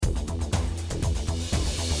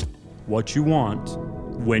what you want,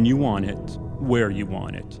 when you want it, where you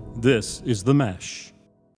want it. This is The Mesh.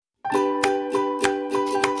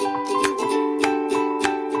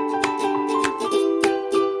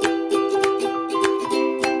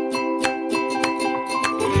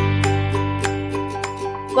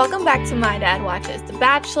 Welcome back to My Dad Watches The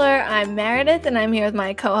Bachelor. I'm Meredith, and I'm here with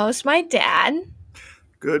my co-host, my dad.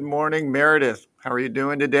 Good morning, Meredith. How are you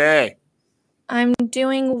doing today? I'm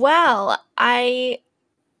doing well. I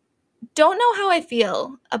don't know how I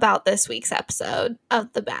feel about this week's episode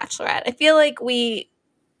of The Bachelorette. I feel like we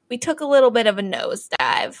took a little bit of a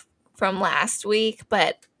nosedive from last week,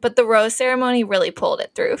 but the rose ceremony really pulled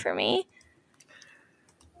it through for me.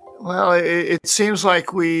 Well, it seems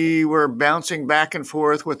like we were bouncing back and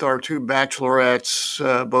forth with our two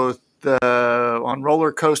bachelorettes, both on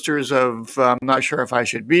roller coasters of I'm not sure if I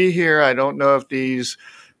should be here. I don't know if these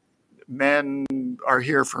men are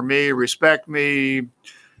here for me, respect me,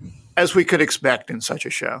 as we could expect in such a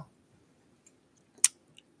show.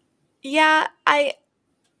 Yeah, I'm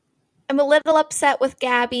a little upset with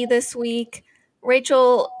Gabby this week.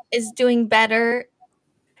 Rachel is doing better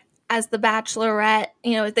as the Bachelorette.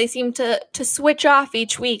 You know, they seem to switch off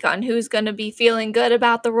each week on who's going to be feeling good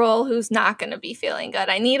about the role, who's not going to be feeling good.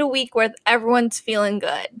 I need a week where everyone's feeling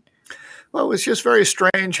good. Well, it was just very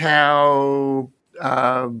strange how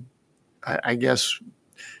I guess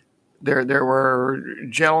there were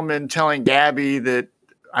gentlemen telling Gabby that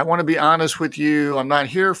I want to be honest with you, I'm not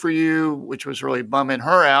here for you, which was really bumming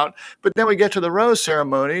her out. But then we get to the rose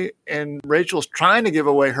ceremony, and Rachel's trying to give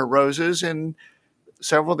away her roses, and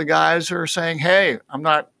several of the guys are saying, "Hey,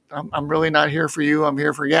 I'm really not here for you. I'm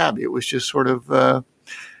here for Gabby." It was just sort of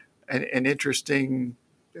an interesting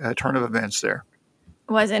turn of events there.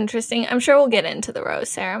 It was interesting. I'm sure we'll get into the rose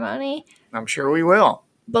ceremony. I'm sure we will.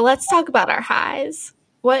 But let's talk about our highs.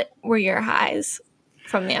 What were your highs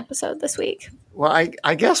from the episode this week? Well,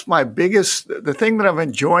 I guess the thing that I'm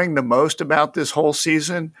enjoying the most about this whole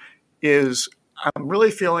season is I'm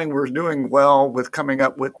really feeling we're doing well with coming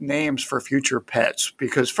up with names for future pets.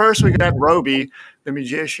 Because first we got Roby, the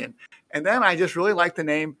magician. And then I just really like the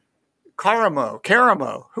name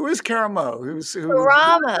Karamo. Who is Karamo?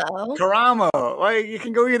 Karamo. Karamo. Well, you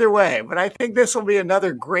can go either way. But I think this will be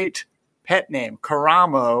another great pet name,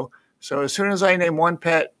 Karamo. So as soon as I name one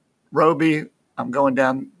pet, Roby, I'm going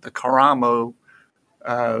down the Karamo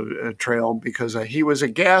trail because he was a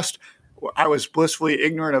guest. I was blissfully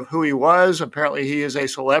ignorant of who he was. Apparently, he is a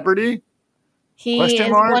celebrity. He is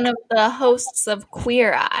one of the hosts of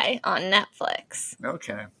Queer Eye on Netflix.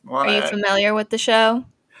 Okay. Well, are you familiar with the show?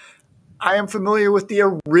 I am familiar with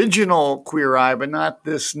the original Queer Eye, but not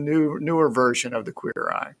this newer version of the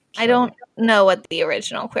Queer Eye. So, I don't know what the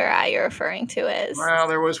original Queer Eye you're referring to is. Well,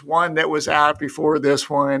 there was one that was out before this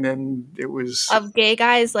one, and it was of gay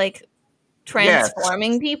guys like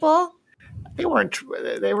transforming people. They weren't.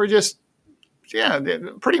 They were just,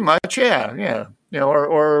 pretty much, yeah. You know,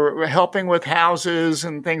 or helping with houses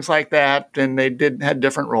and things like that, and they had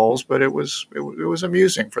different roles, but it was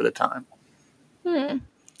amusing for the time.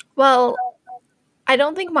 Well, I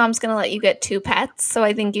don't think Mom's going to let you get two pets, so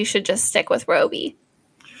I think you should just stick with Roby.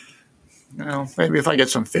 Well, maybe if I get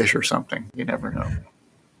some fish or something, you never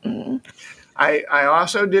know. I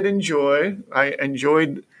also did enjoyed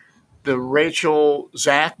the Rachel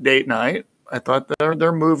Zach date night. I thought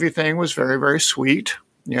their movie thing was very, very sweet.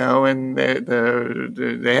 You know, and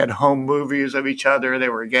they had home movies of each other. They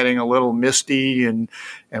were getting a little misty and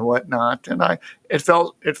whatnot, and it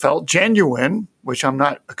felt genuine, which I'm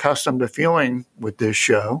not accustomed to feeling with this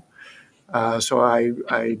show. So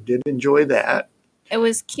I did enjoy that. It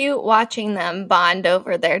was cute watching them bond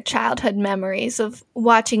over their childhood memories of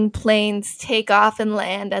watching planes take off and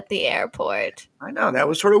land at the airport. I know, that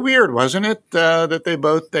was sort of weird, wasn't it?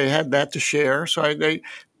 That they had that to share. So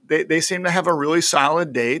they seem to have a really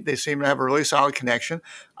solid date. They seem to have a really solid connection.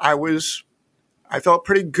 I felt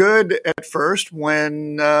pretty good at first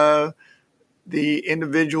when the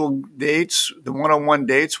individual dates, the one-on-one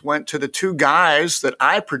dates, went to the two guys that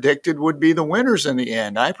I predicted would be the winners in the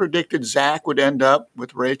end. I predicted Zach would end up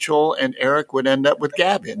with Rachel and Eric would end up with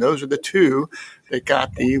Gabby. And those are the two that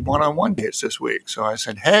got the one-on-one dates this week. So I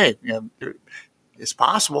said, hey, it's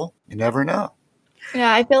possible. You never know.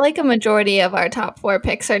 Yeah, I feel like a majority of our top four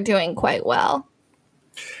picks are doing quite well.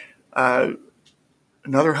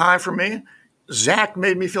 Another high for me, Zach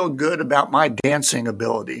made me feel good about my dancing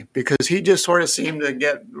ability because he just sort of seemed to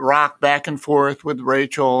get rocked back and forth with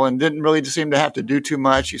Rachel and didn't really seem to have to do too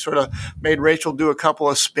much. He sort of made Rachel do a couple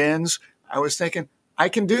of spins. I was thinking, I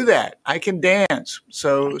can do that. I can dance.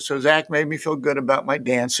 So Zach made me feel good about my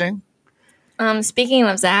dancing. Speaking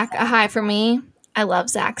of Zach, a high for me. I love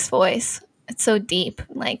Zach's voice. It's so deep,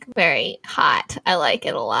 like very hot. I like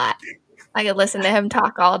it a lot. I could listen to him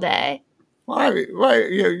talk all day. How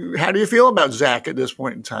do you feel about Zach at this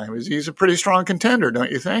point in time? He's a pretty strong contender,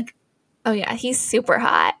 don't you think? Oh yeah, he's super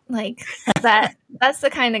hot. Like that's the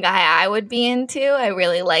kind of guy I would be into. I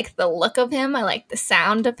really like the look of him. I like the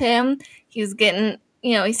sound of him. He's getting,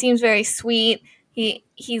 he seems very sweet.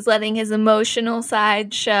 He's letting his emotional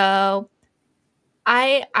side show.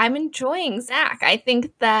 I'm enjoying Zach. I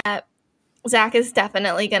think that Zach is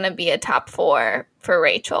definitely going to be a top 4 for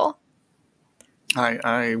Rachel.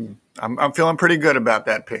 I'm feeling pretty good about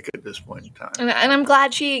that pick at this point in time. And I'm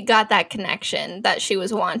glad she got that connection that she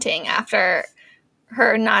was wanting after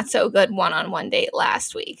her not so good one-on-one date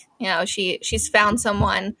last week. She's found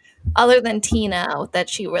someone other than Tino that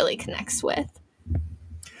she really connects with.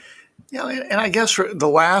 Yeah, and I guess for the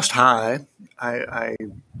last high,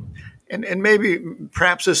 and maybe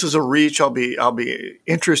perhaps this is a reach. I'll be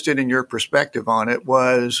interested in your perspective on it.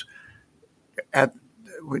 Was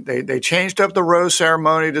they changed up the rose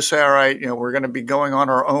ceremony to say, all right, we're going to be going on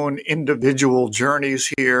our own individual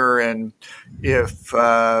journeys here, and if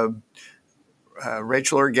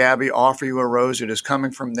Rachel or Gabby offer you a rose, it is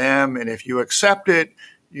coming from them, and if you accept it,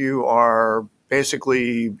 you are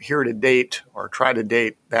basically here to date or try to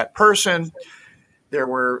date that person. There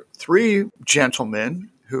were 3 gentlemen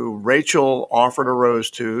who Rachel offered a rose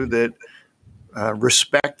to that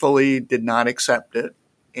respectfully did not accept it.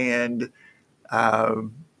 And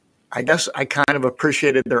I guess I kind of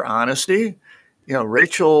appreciated their honesty.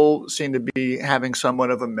 Rachel seemed to be having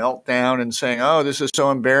somewhat of a meltdown and saying, oh, this is so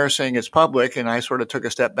embarrassing, it's public. And I sort of took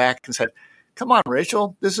a step back and said, come on,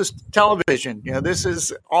 Rachel, this is television. This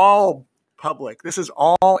is all public. This is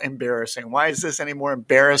all embarrassing. Why is this any more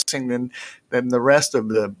embarrassing than the rest of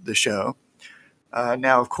the show?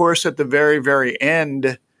 Now, of course, at the very, very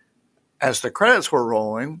end, as the credits were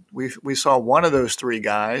rolling, we saw one of those 3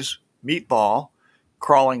 guys, Meatball,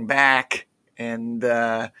 crawling back and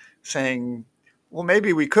saying, well,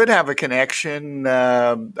 maybe we could have a connection.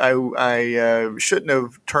 I shouldn't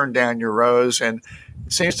have turned down your rose. And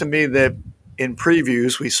it seems to me that in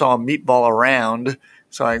previews, we saw Meatball around.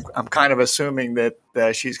 So I'm kind of assuming that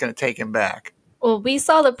she's going to take him back. Well, we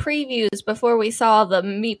saw the previews before we saw the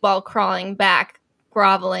Meatball crawling back,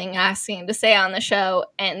 groveling, asking to stay on the show.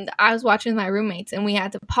 And I was watching with my roommates, and we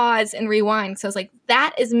had to pause and rewind. So I was like,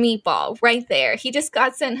 that is Meatball right there. He just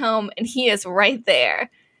got sent home, and he is right there.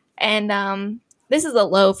 And this is a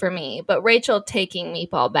low for me, but Rachel taking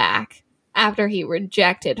Meatball back after he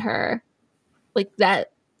rejected her, like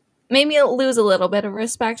that, made me lose a little bit of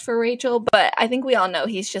respect for Rachel, but I think we all know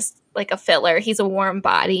he's just like a filler. He's a warm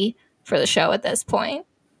body for the show at this point.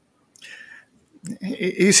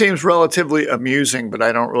 He seems relatively amusing, but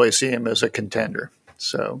I don't really see him as a contender.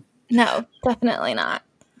 So no, definitely not.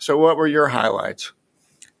 So what were your highlights?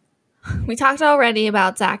 We talked already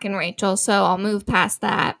about Zach and Rachel, so I'll move past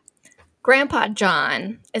that. Grandpa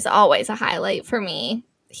John is always a highlight for me.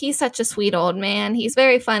 He's such a sweet old man. He's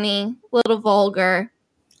very funny, a little vulgar.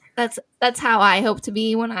 That's how I hope to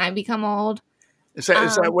be when I become old. Is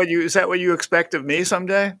that what you expect of me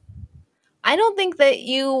someday? I don't think that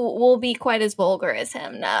you will be quite as vulgar as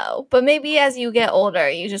him, no. But maybe as you get older,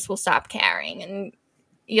 you just will stop caring and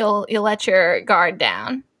you'll let your guard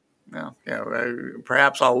down. No,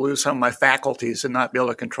 perhaps I'll lose some of my faculties and not be able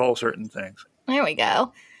to control certain things. There we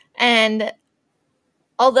go. And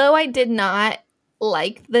although I did not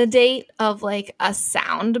like the date of like a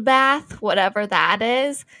sound bath, whatever that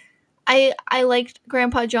is, I liked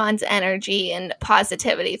Grandpa John's energy and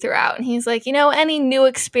positivity throughout. And he's like, any new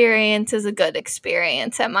experience is a good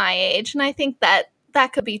experience at my age. And I think that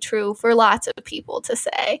could be true for lots of people to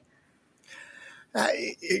say.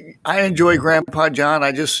 I enjoy Grandpa John.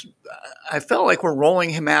 I felt like we're rolling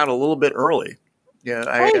him out a little bit early. Yeah,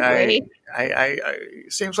 I agree.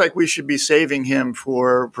 It seems like we should be saving him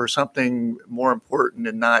for something more important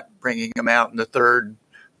and not bringing him out in the third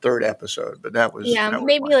episode. But that was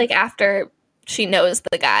maybe like after she knows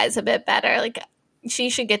the guys a bit better. Like she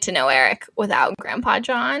should get to know Eric without Grandpa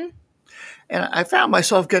John. And I found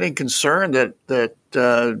myself getting concerned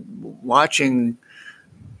that watching.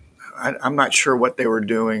 I'm not sure what they were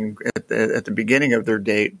doing at the beginning of their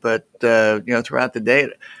date, but throughout the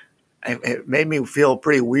date, it made me feel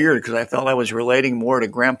pretty weird because I felt I was relating more to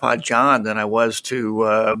Grandpa John than I was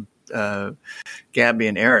to Gabby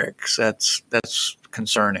and Eric. So that's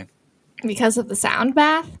concerning. Because of the sound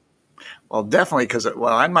bath? Well, definitely because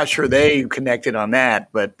I'm not sure they connected on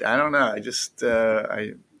that, but I don't know. I just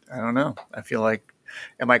I don't know. I feel like,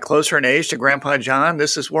 am I closer in age to Grandpa John?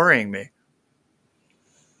 This is worrying me.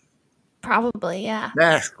 Probably, yeah.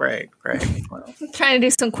 That's great. Well, I'm trying to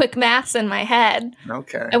do some quick maths in my head.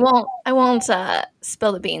 okay. I won't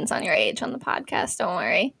spill the beans on your age on the podcast. Don't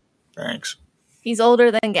worry. Thanks. He's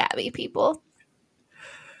older than Gabby, people.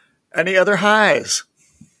 Any other highs?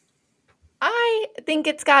 I think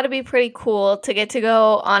it's got to be pretty cool to get to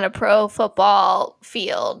go on a pro football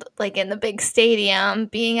field, like in the big stadium,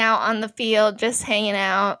 being out on the field, just hanging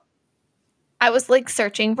out. I was like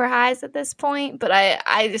searching for highs at this point, but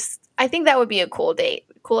I think that would be a cool date,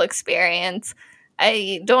 cool experience.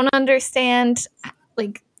 I don't understand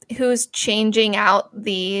like who's changing out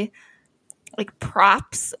the like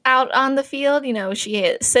props out on the field. You know, she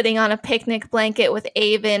is sitting on a picnic blanket with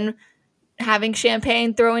Avon having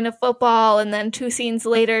champagne, throwing a football, and then 2 scenes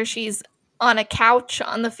later she's on a couch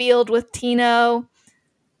on the field with Tino.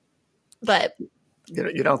 But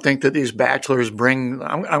you don't think that these bachelors bring,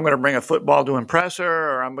 I'm going to bring a football to impress her,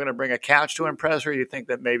 or I'm going to bring a couch to impress her? You think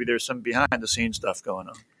that maybe there's some behind the scenes stuff going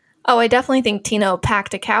on? Oh, I definitely think Tino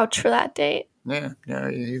packed a couch for that date. Yeah,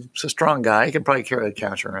 he's a strong guy. He can probably carry the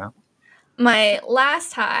couch around. My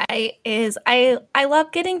last high is I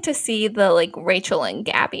love getting to see the like Rachel and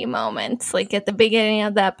Gabby moments. Like at the beginning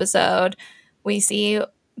of the episode, we see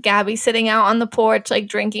Gabby sitting out on the porch, like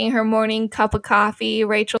drinking her morning cup of coffee.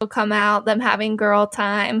 Rachel come out, them having girl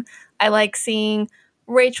time. I like seeing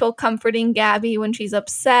Rachel comforting Gabby when she's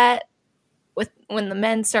upset when the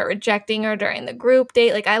men start rejecting her during the group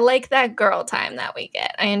date. Like I like that girl time that we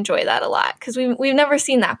get. I enjoy that a lot because we've never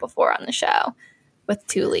seen that before on the show with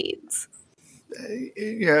 2 leads.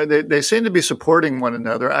 Yeah, they seem to be supporting one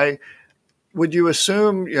another. Would you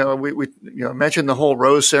assume, we mentioned the whole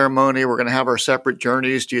rose ceremony, we're going to have our separate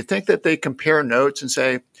journeys. Do you think that they compare notes and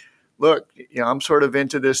say, look, I'm sort of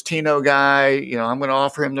into this Tino guy, I'm going to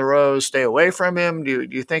offer him the rose, stay away from him? Do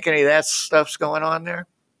you think any of that stuff's going on there?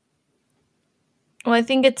 Well, I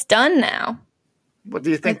think it's done now. What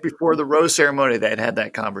do you think before the rose ceremony they'd had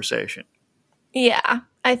that conversation? Yeah,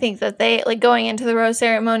 I think that they, like going into the rose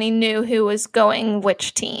ceremony, knew who was going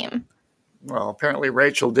which team. Well, apparently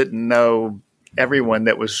Rachel didn't know everyone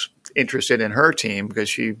that was interested in her team because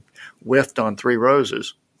she whiffed on 3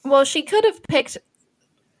 roses. Well, she could have picked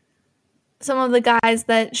some of the guys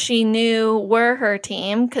that she knew were her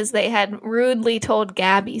team because they had rudely told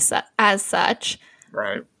Gabby as such.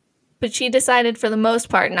 Right. But she decided for the most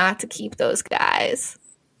part not to keep those guys.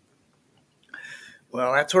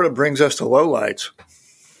 Well, that sort of brings us to lowlights.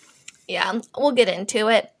 Yeah, we'll get into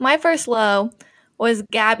it. My first low was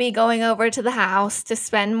Gabby going over to the house to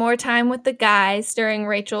spend more time with the guys during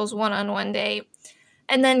Rachel's one-on-one date,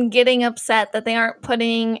 and then getting upset that they aren't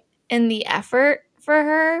putting in the effort for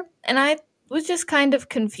her. And I was just kind of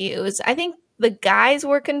confused. I think the guys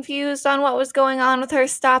were confused on what was going on with her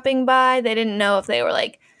stopping by. They didn't know if they were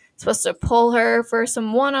like supposed to pull her for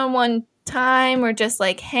some one-on-one time or just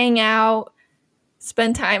like hang out,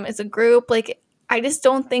 spend time as a group. Like, I just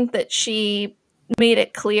don't think that she made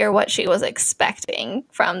it clear what she was expecting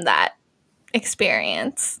from that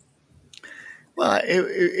experience. Well,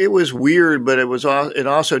 it was weird, but it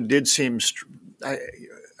also did seem.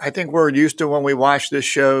 I think we're used to when we watch this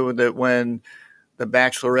show that when the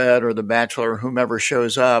Bachelorette or the Bachelor, whomever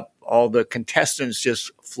shows up, all the contestants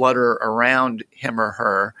just flutter around him or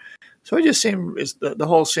her. So it just seemed the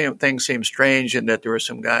whole thing seemed strange in that there was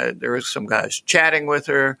some guys chatting with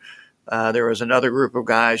her. There was another group of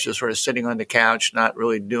guys just sort of sitting on the couch, not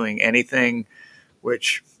really doing anything,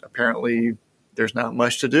 which apparently there's not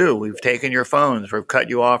much to do. We've taken your phones. We've cut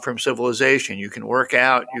you off from civilization. You can work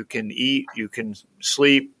out. You can eat. You can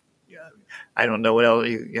sleep. I don't know what else.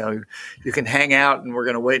 You can hang out, and we're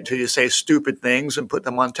going to wait until you say stupid things and put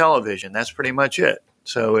them on television. That's pretty much it.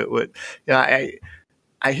 So it would.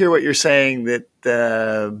 I hear what you're saying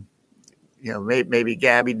that maybe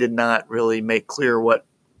Gabby did not really make clear what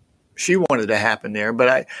she wanted to happen there,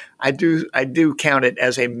 but I do count it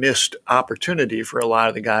as a missed opportunity for a lot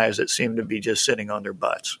of the guys that seem to be just sitting on their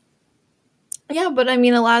butts. Yeah, but I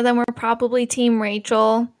mean, a lot of them were probably Team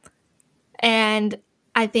Rachel, and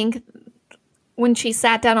I think when she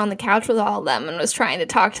sat down on the couch with all of them and was trying to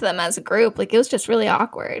talk to them as a group, like it was just really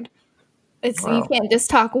awkward. You can't just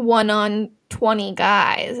talk one on 20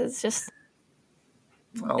 guys. It's just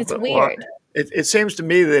it's weird. Well, it seems to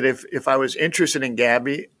me that if I was interested in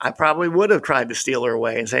Gabby, I probably would have tried to steal her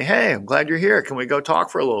away and say, "Hey, I'm glad you're here. Can we go talk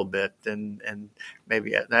for a little bit?" And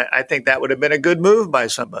maybe I think that would have been a good move by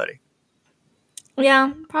somebody.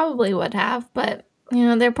 Yeah, probably would have, but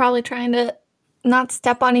they're probably trying to not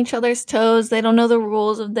step on each other's toes. They don't know the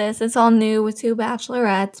rules of this. It's all new with 2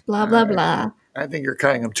 bachelorettes. Blah blah blah. I think you're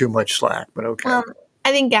cutting them too much slack, but okay.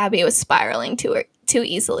 I think Gabby was spiraling too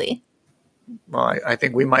easily. Well, I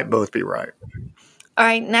think we might both be right. All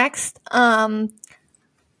right, next,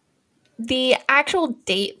 the actual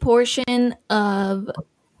date portion of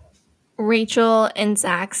Rachel and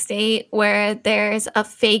Zach's date, where there's a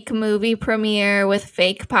fake movie premiere with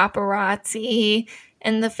fake paparazzi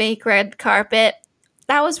and the fake red carpet,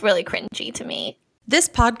 that was really cringy to me. This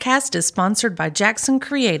podcast is sponsored by Jackson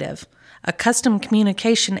Creative, a custom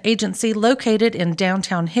communication agency located in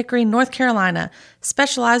downtown Hickory, North Carolina,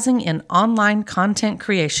 specializing in online content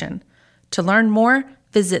creation. To learn more,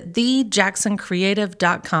 visit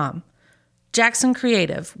thejacksoncreative.com. Jackson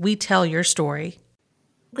Creative, we tell your story.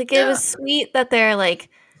 Like, it was sweet that they're like,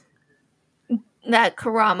 that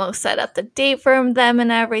Karamo set up the date for them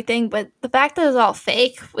and everything, but the fact that it was all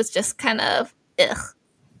fake was just kind of ugh.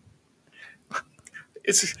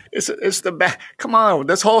 It's the back. Come on,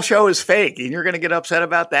 this whole show is fake, and you're going to get upset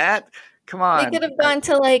about that? Come on. They could have gone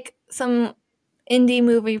to like some indie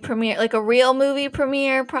movie premiere, like a real movie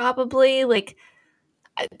premiere, probably. Like,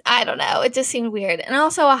 I don't know. It just seemed weird. And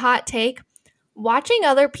also, a hot take: watching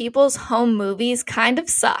other people's home movies kind of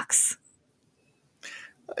sucks.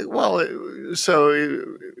 Well, so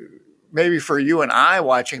maybe for you and I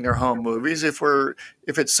watching their home movies, if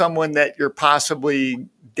it's someone that you're possibly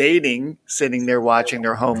dating, sitting there watching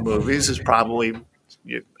their home movies is probably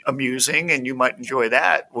amusing, and you might enjoy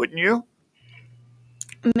that, wouldn't you?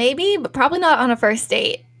 Maybe, but probably not on a first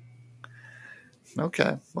date.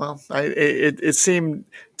 Okay. Well, it seemed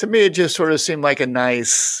to me, it just sort of seemed like a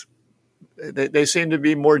nice. They seem to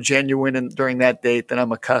be more genuine during that date than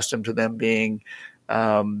I'm accustomed to them being.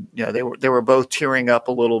 They were both tearing up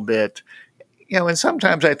a little bit, and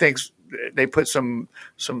sometimes I think they put some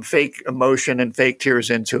fake emotion and fake tears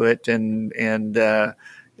into it, and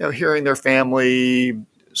hearing their family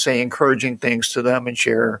say encouraging things to them and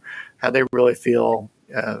share how they really feel,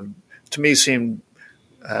 to me seemed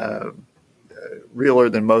realer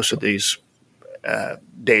than most of these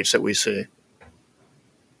dates that we see.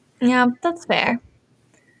 Yeah, that's fair.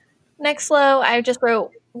 Next low, I just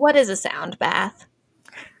wrote, what is a sound bath?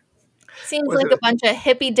 Seems like a bunch of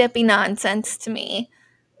hippy-dippy nonsense to me.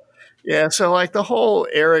 Yeah, so like the whole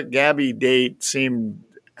Eric Gabby date seemed,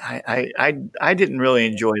 I didn't really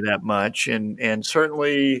enjoy that much, and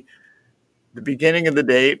certainly the beginning of the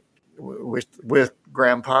date with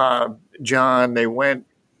Grandpa John, they went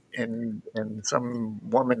and some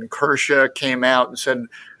woman Kersha came out and said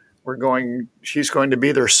she's going to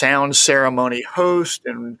be their sound ceremony host,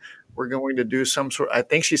 and we're going to do some sort, I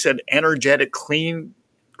think she said energetic cleaning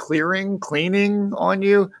on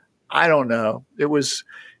you. I don't know. It was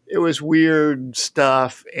weird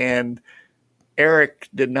stuff, and Eric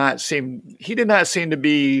did not seem to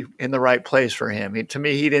be in the right place for him. To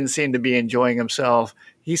me, he didn't seem to be enjoying himself.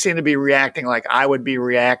 He seemed to be reacting like I would be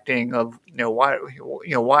reacting of,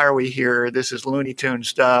 why are we here? This is Looney Tune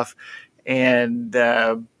stuff. And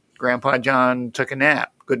Grandpa John took a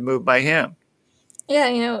nap. Good move by him.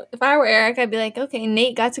 Yeah, if I were Eric, I'd be like, okay,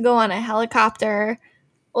 Nate got to go on a helicopter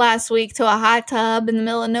last week to a hot tub in the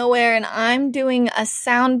middle of nowhere, and I'm doing a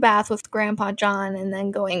sound bath with Grandpa John and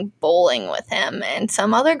then going bowling with him and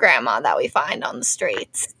some other grandma that we find on the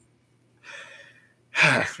streets.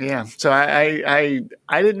 Yeah, so I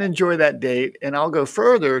didn't enjoy that date, and I'll go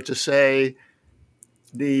further to say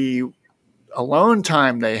the alone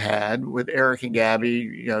time they had with Eric and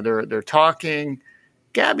Gabby. They're talking.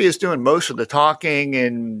 Gabby is doing most of the talking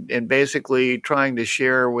and basically trying to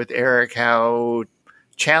share with Eric how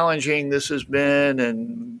challenging this has been,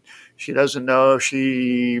 and she doesn't know if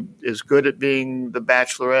she is good at being the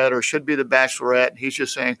bachelorette or should be the bachelorette. And he's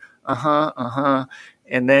just saying,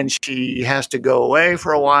 and then she has to go away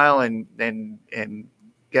for a while and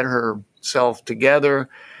get herself together.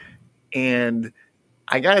 And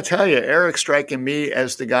I got to tell you, Eric's striking me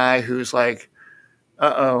as the guy who's like,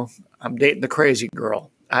 I'm dating the crazy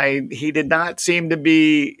girl. He did not seem to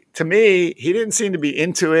be, to me, he didn't seem to be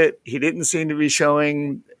into it. He didn't seem to be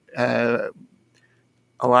showing a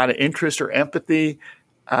lot of interest or empathy.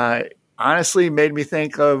 Honestly, made me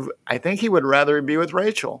think of, I think he would rather be with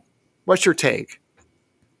Rachel. What's your take?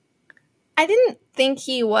 I didn't think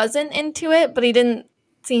he wasn't into it, but he didn't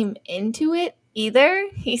seem into it either.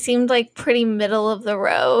 He seemed like pretty middle of the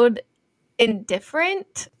road,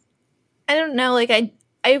 indifferent. I don't know, like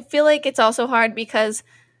I feel like it's also hard because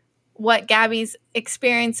what Gabby's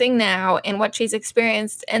experiencing now and what she's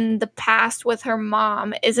experienced in the past with her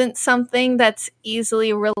mom isn't something that's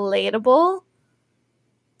easily relatable.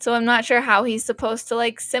 So I'm not sure how he's supposed to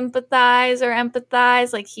like sympathize or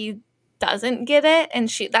empathize. Like he doesn't get it.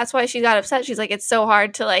 And that's why she got upset. She's like, it's so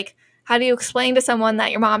hard to like, how do you explain to someone that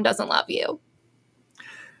your mom doesn't love you?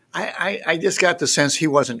 I just got the sense he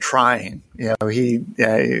wasn't trying. He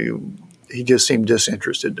just seemed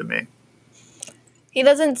disinterested to me. He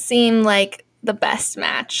doesn't seem like the best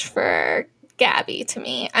match for Gabby to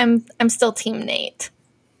me. I'm still Team Nate.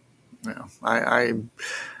 Yeah,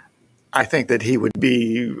 I think that he would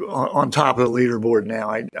be on top of the leaderboard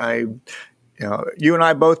now. You and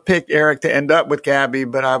I both picked Eric to end up with Gabby,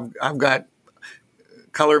 but I've got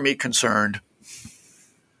color me concerned.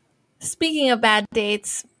 Speaking of bad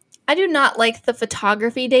dates, I do not like the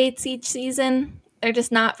photography dates each season. They're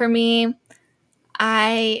just not for me.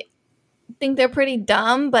 I think they're pretty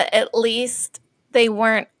dumb, but at least they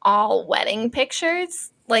weren't all wedding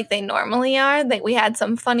pictures like they normally are. We had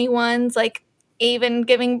some funny ones, like Avon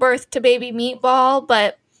giving birth to baby Meatball,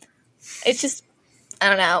 but it's just, I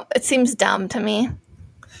don't know. It seems dumb to me.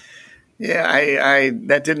 Yeah, I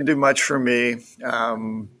that didn't do much for me.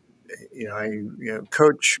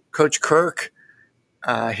 Coach Kirk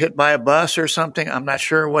hit by a bus or something. I'm not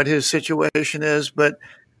sure what his situation is, but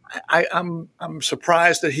I'm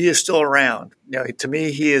surprised that he is still around. To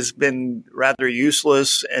me, he has been rather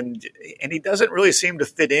useless, and he doesn't really seem to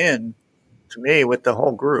fit in to me with the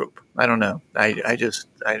whole group. I don't know. I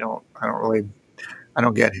don't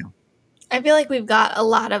get him. I feel like we've got a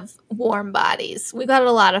lot of warm bodies. We've got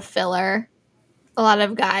a lot of filler, a lot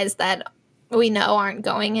of guys that we know aren't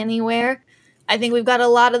going anywhere. I think we've got a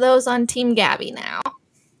lot of those on Team Gabby now.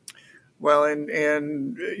 Well,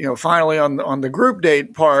 and finally on the group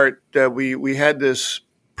date part, we had this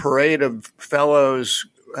parade of fellows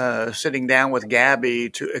sitting down with Gabby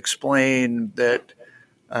to explain that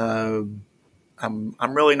I'm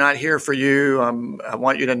really not here for you. I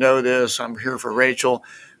want you to know this. I'm here for Rachel.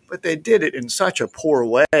 But they did it in such a poor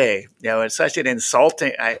way. It's such an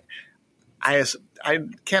insulting. I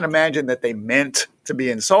can't imagine that they meant to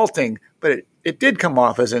be insulting, but it did come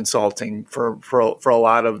off as insulting for a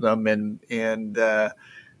lot of them. And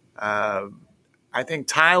I think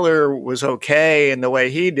Tyler was okay in the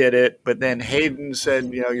way he did it, but then Hayden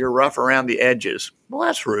said, you're rough around the edges. Well,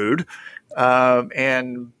 that's rude.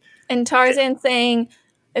 And Tarzan saying,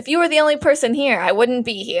 if you were the only person here, I wouldn't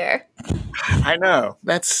be here. I know.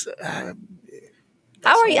 That's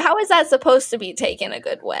how is that supposed to be taken a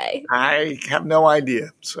good way? I have no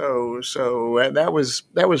idea. So that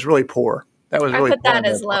was really poor. That was really I put poor that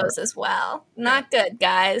as lows as well. Not good,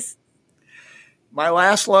 guys. My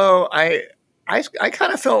last low, I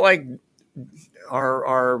kind of felt like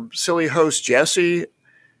our silly host Jesse.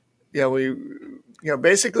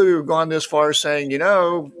 Basically we've gone this far saying,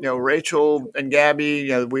 Rachel and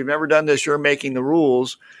Gabby, we've never done this. You're making the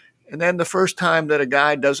rules. And then the first time that a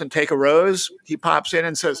guy doesn't take a rose, he pops in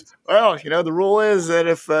and says, well, the rule is that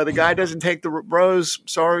if the guy doesn't take the rose,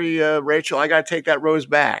 sorry, Rachel, I got to take that rose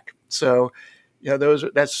back. So,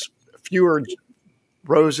 that's fewer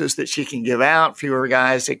roses that she can give out, fewer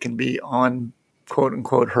guys that can be on, quote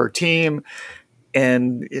unquote, her team.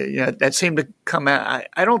 And that seemed to come out.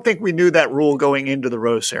 I don't think we knew that rule going into the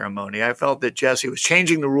rose ceremony. I felt that Jesse was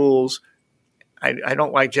changing the rules. I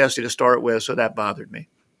don't like Jesse to start with, so that bothered me.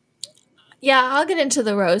 Yeah, I'll get into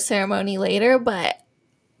the rose ceremony later, but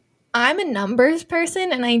I'm a numbers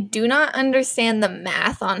person and I do not understand the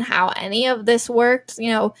math on how any of this worked.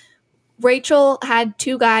 Rachel had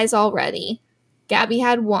 2 guys already. Gabby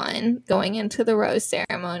had 1 going into the rose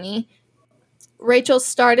ceremony. Rachel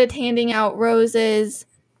started handing out roses,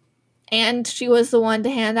 and she was the one to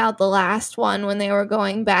hand out the last one when they were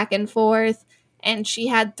going back and forth. And she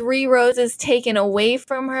had 3 roses taken away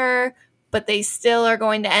from her, but they still are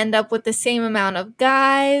going to end up with the same amount of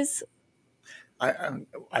guys.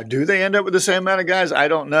 Do they end up with the same amount of guys? I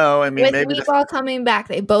don't know. I mean, with maybe Meatball coming back,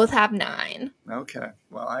 they both have 9. Okay.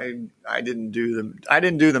 Well, I didn't do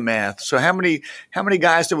the math. So how many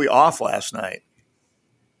guys did we off last night?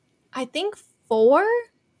 I think 4.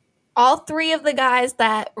 All 3 of the guys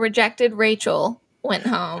that rejected Rachel went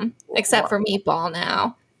home, except for Meatball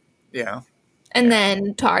now. Yeah. And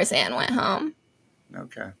then Tarzan went home.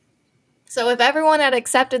 Okay. So if everyone had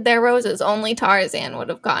accepted their roses, only Tarzan would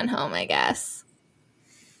have gone home, I guess.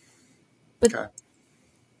 But okay.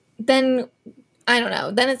 Then, I don't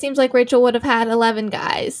know. Then it seems like Rachel would have had 11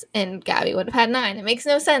 guys and Gabby would have had 9. It makes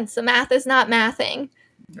no sense. The math is not mathing.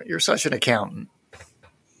 You're such an accountant.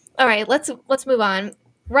 All right, let's move on.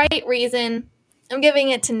 Right reason. I'm giving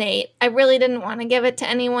it to Nate. I really didn't want to give it to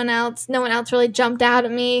anyone else. No one else really jumped out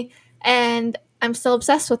at me. And I'm still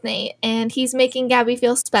obsessed with Nate. And he's making Gabby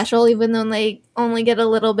feel special, even though they only get a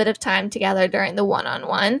little bit of time together during the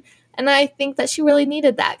one-on-one. And I think that she really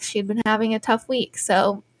needed that because she had been having a tough week.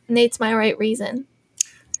 So Nate's my right reason.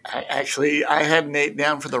 I had Nate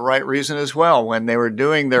down for the right reason as well. When they were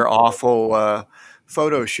doing their awful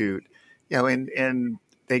photo shoot, and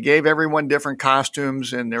they gave everyone different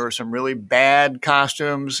costumes, and there were some really bad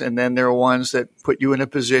costumes, and then there were ones that put you in a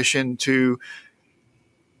position to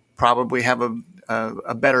probably have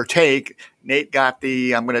a better take. Nate got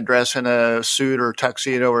the I'm going to dress in a suit or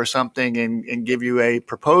tuxedo or something and give you a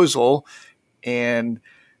proposal. And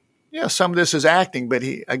some of this is acting, but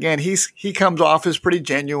he comes off as pretty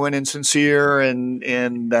genuine and sincere,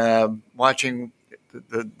 and watching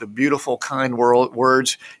the beautiful, kind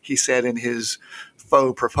words he said in his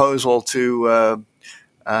faux proposal to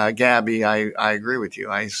Gabby. I agree with you.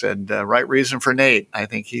 I said right reason for Nate. I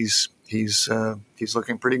think he's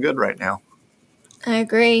looking pretty good right now. I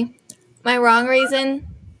agree. My wrong reason,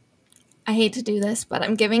 I hate to do this, but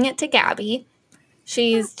I'm giving it to Gabby.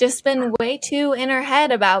 She's just been way too in her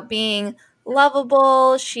head about being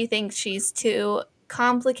lovable. She thinks she's too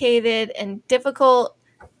complicated and difficult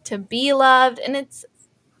to be loved, and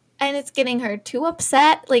it's getting her too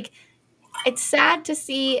upset. Like, it's sad to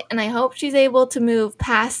see, and I hope she's able to move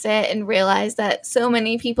past it and realize that so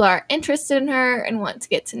many people are interested in her and want to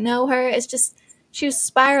get to know her. It's just she was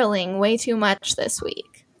spiraling way too much this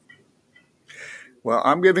week. Well,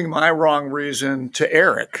 I'm giving my wrong reason to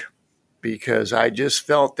Eric, because I just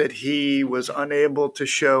felt that he was unable to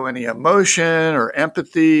show any emotion or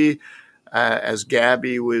empathy as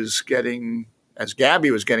Gabby was getting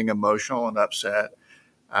emotional and upset.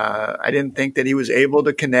 I didn't think that he was able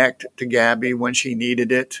to connect to Gabby when she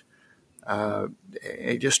needed it.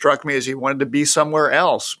 It just struck me as he wanted to be somewhere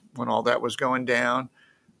else when all that was going down.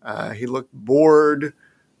 He looked bored.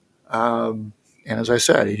 And as I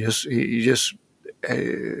said, he just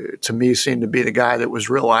to me seemed to be the guy that was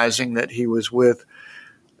realizing that he was with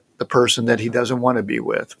the person that he doesn't want to be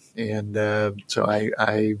with. And so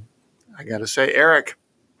I got to say, Eric,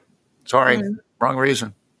 sorry, wrong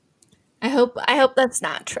reason. I hope that's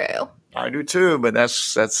not true. I do too, but that's.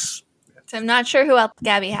 So I'm not sure who else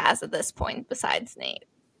Gabby has at this point besides Nate.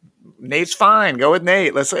 Nate's fine. Go with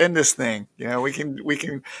Nate. Let's end this thing. We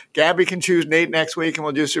can. Gabby can choose Nate next week, and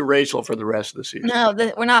we'll just do Rachel for the rest of the season. No,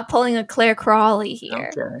 we're not pulling a Claire Crawley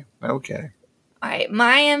here. Okay. All right,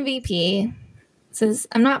 my MVP says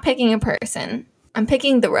I'm not picking a person. I'm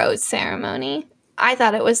picking the rose ceremony. I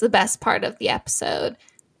thought it was the best part of the episode.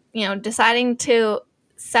 Deciding to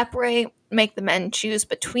separate, make the men choose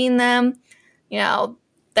between them.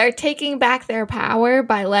 They're taking back their power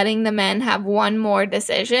by letting the men have one more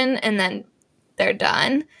decision and then they're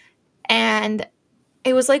done. And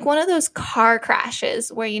it was like one of those car crashes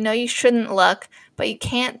where you shouldn't look, but you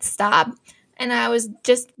can't stop. And I was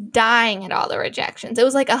just dying at all the rejections. It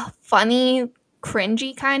was like a funny,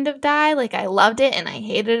 cringy kind of die. Like, I loved it and I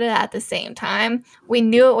hated it at the same time. We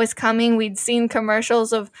knew it was coming. We'd seen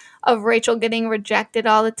commercials of Rachel getting rejected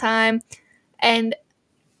all the time. And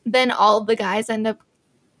then all of the guys end up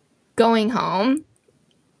going home,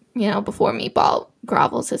 before Meatball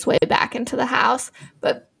grovels his way back into the house.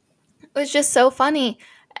 But it was just so funny.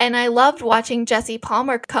 And I loved watching Jesse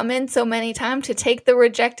Palmer come in so many times to take the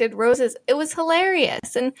rejected roses. It was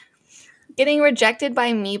hilarious. And getting rejected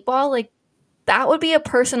by Meatball, like, that would be a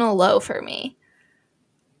personal low for me.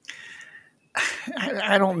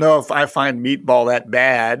 I don't know if I find Meatball that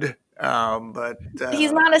bad. But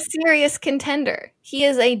he's not a serious contender. He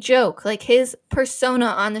is a joke. Like, his persona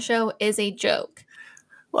on the show is a joke.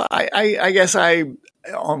 Well, I guess I,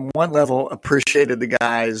 on one level, appreciated the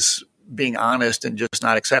guys being honest and just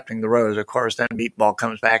not accepting the rose. Of course, then Meatball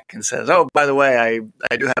comes back and says, "Oh, by the way,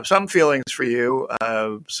 I do have some feelings for you."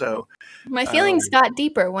 So my feelings got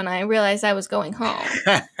deeper when I realized I was going home,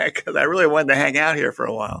 because I really wanted to hang out here for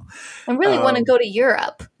a while. I really want to go to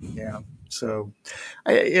Europe. Yeah. So,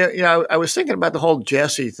 I was thinking about the whole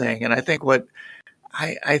Jesse thing, and I think what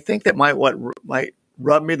might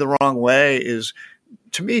rub me the wrong way is,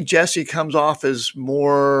 to me, Jesse comes off as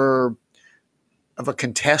more of a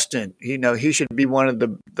contestant. He should be one of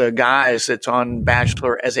the guys that's on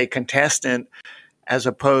Bachelor as a contestant, as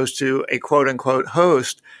opposed to a quote unquote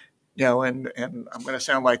host. And I'm going to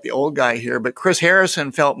sound like the old guy here, but Chris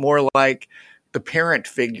Harrison felt more like the parent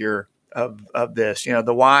figure of this,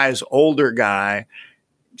 the wise older guy.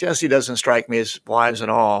 Jesse doesn't strike me as wise at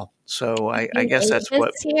all. So I guess that's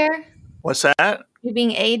what. Here? What's that? You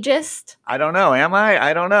being ageist? I don't know. Am I?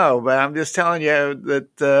 I don't know. But I'm just telling you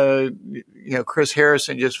that Chris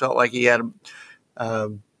Harrison just felt like he had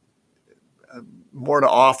more to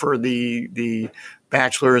offer the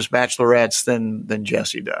bachelors, bachelorettes than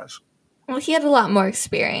Jesse does. Well, he had a lot more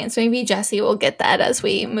experience. Maybe Jesse will get that as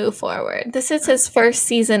we move forward. This is his first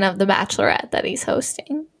season of The Bachelorette that he's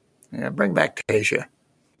hosting. Yeah, bring back Tayshia.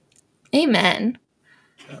 Amen.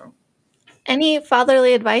 So. Any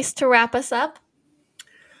fatherly advice to wrap us up?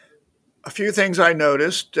 A few things I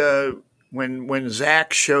noticed when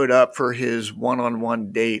Zach showed up for his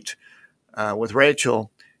one-on-one date with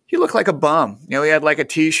Rachel, he looked like a bum. You know, he had like a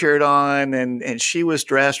T-shirt on, and she was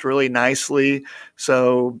dressed really nicely.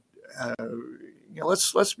 So,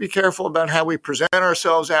 let's be careful about how we present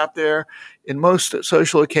ourselves out there. In most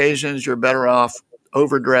social occasions, you're better off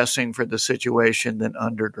overdressing for the situation than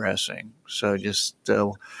underdressing. So just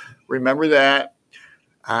remember that.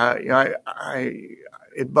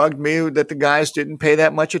 It bugged me that the guys didn't pay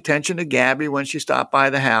that much attention to Gabby when she stopped by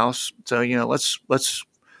the house. So,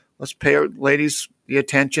 let's pay our ladies the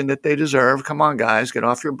attention that they deserve. Come on, guys, get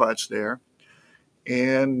off your butts there.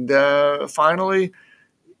 And finally,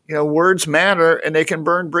 words matter, and they can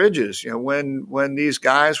burn bridges. When these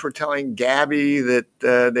guys were telling Gabby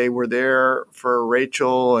that they were there for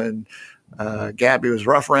Rachel, and Gabby was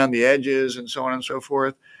rough around the edges, and so on and so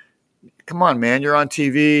forth. Come on, man, you're on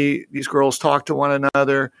TV. These girls talk to one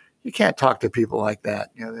another. You can't talk to people like that.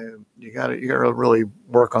 You got to really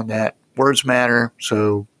work on that. Words matter,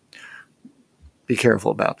 so be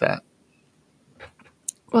careful about that.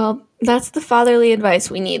 Well, that's the fatherly advice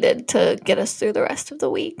we needed to get us through the rest of the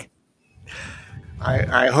week.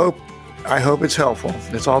 I hope it's helpful.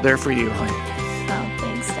 It's all there for you, honey. Oh,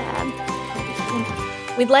 thanks,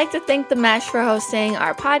 Dad. We'd like to thank The Mesh for hosting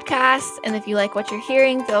our podcast. And if you like what you're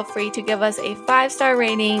hearing, feel free to give us a 5-star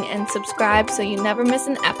rating and subscribe so you never miss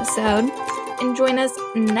an episode. And join us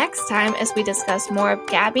next time as we discuss more of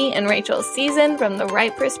Gabby and Rachel's season from the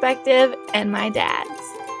right perspective and my dad's.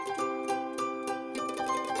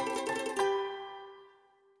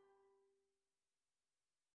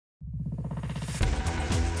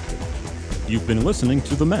 You've been listening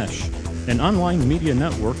to The Mesh, an online media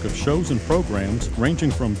network of shows and programs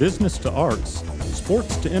ranging from business to arts,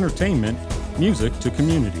 sports to entertainment, music to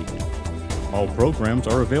community. All programs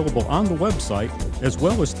are available on the website as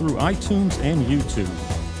well as through iTunes and YouTube.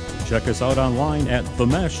 Check us out online at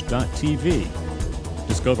themesh.tv.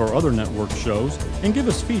 Discover other network shows and give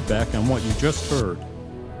us feedback on what you just heard.